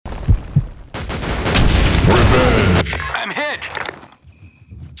it.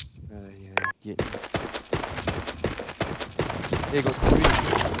 Idiot. Hey, got 2 win.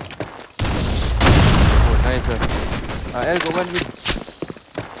 Oh, nice lah. L got 1 win.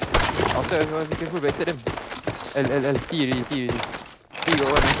 Outside, be careful, backstab them. L, T already. T got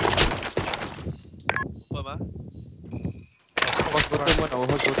 1 eh. Confirm ah. House bottom 1, our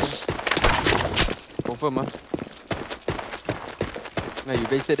house bottom. Confirm ah. Nah, you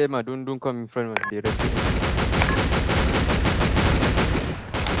backstab them ah, don't come in front one. They rapid.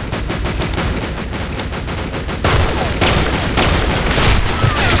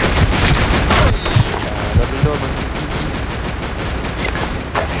 Double door masih tinggi.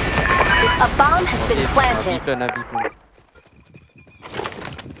 A bomb has been planted. B-plan.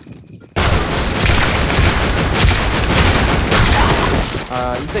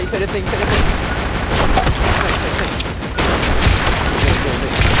 Inside the tank.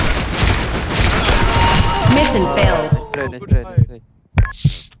 Mission failed. Nice try.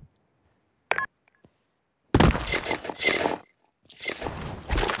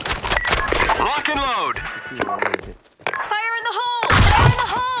 Lock and load. Fire in the hole! Fire in the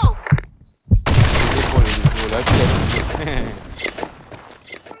hole!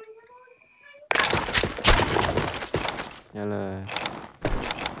 Yalah.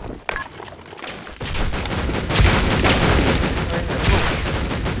 Break.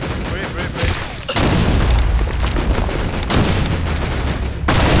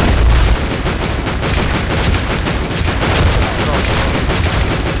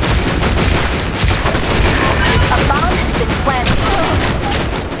 A bomb has been planted.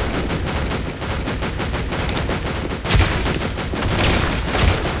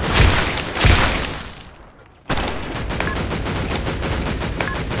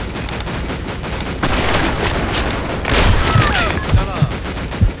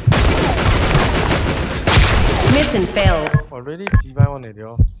 Mission failed. Already G-Buy one already.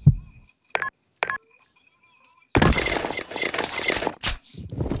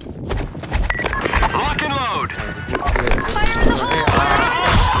 Lock and load. Fire in the hole!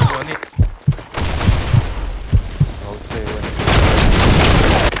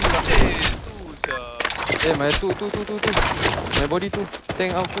 My two. My body two.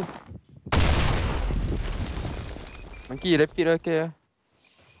 Tank out two. Monkey rapid lah okay lah.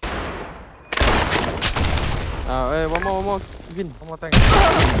 One more. Vin. One more tank.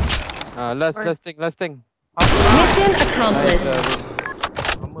 Last tank. Mission accomplished.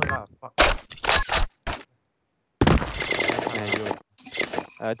 Lama lah. Fuck.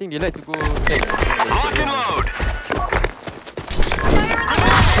 I think they like to go tank. Lock and load.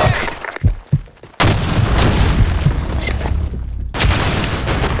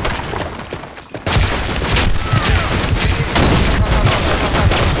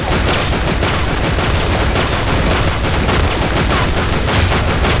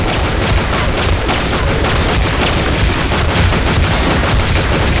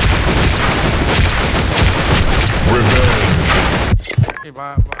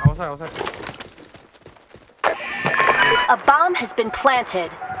 Outside. A bomb has been planted.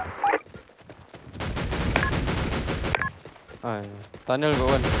 Tunnel got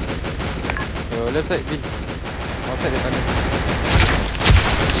one. Your left side, Vin. Outside the tunnel.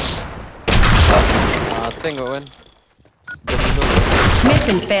 Tank got one.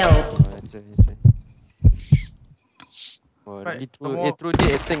 Mission failed. That's right. Right, through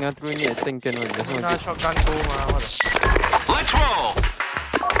the tank through ni tank can one. Shotgun go mah. Let's roll.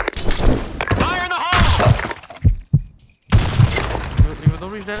 Fire in the hole. You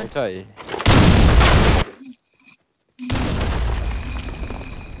don't reach there? Okay.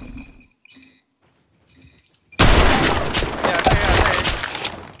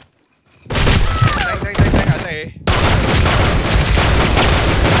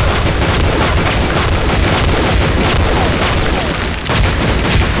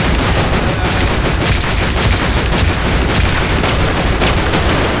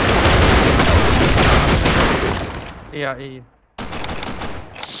 Yeah.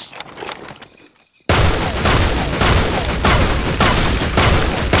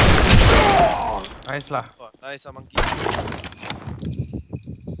 Nice lah. Nice ah, monkey.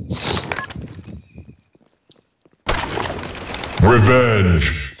 Revenge.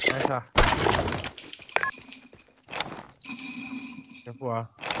 Nice lah. Careful ah.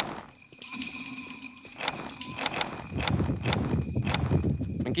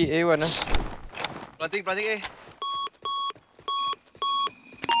 Monkey A1 lah. Planting A.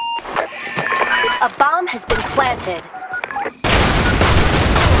 A bomb has been planted.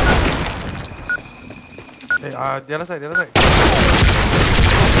 Hey, the other side. Nice.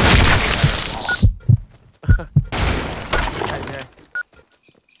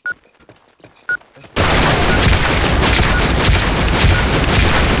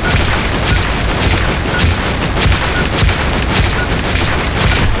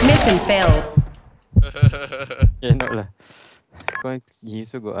 Mission failed. Yeah, not lah. Kau you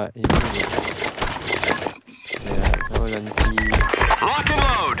also got you also got. Yeah, kau dan si. Lock and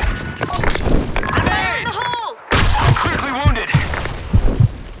load. Fire in Grenade! the hole! Critically wounded.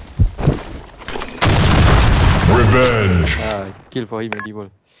 Revenge. Kill for him already, ball.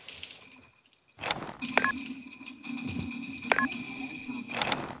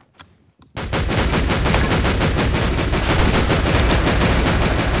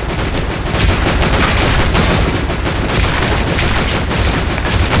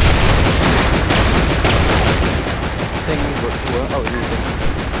 Tank got two out je tank.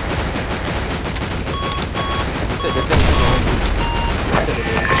 Set the tank tu. Set the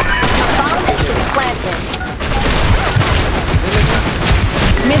tank. Bomb has been planted.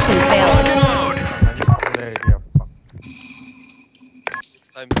 Mission Lock failed. and load. Boleh dia. Fuck. It's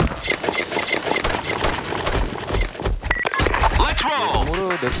time. Let's roll.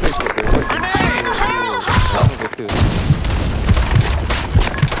 Tomorrow the place got the what? Grenade! Lama better.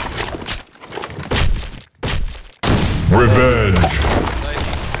 Revenge. Nice.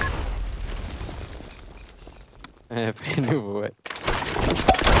 Penu buat.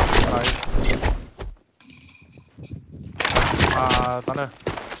 Baik. Tanah.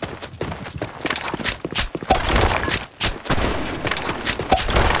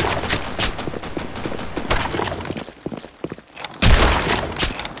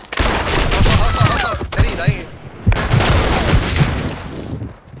 Tadi naik.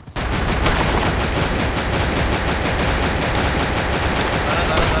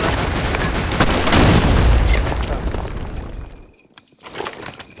 Tanah.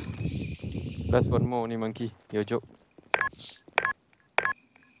 Last one more ni monkey. Your job.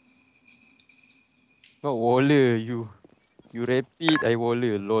 Not waller you. You repeat I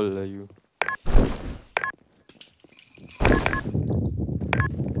waller lol lah you.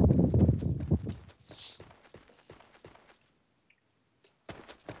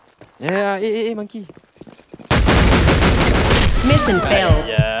 Yeah, monkey. Mission failed.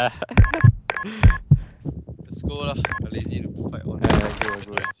 Yeah. Let's go lah. I lazy to fight on.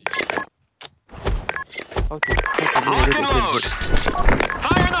 Go. How to know Lock whether and the game load. good?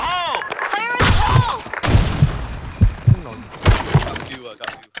 Fire in the hole. Fire in the hole! Cut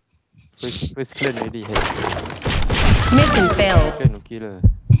view. First clan already. Mission failed. Clan okay lah.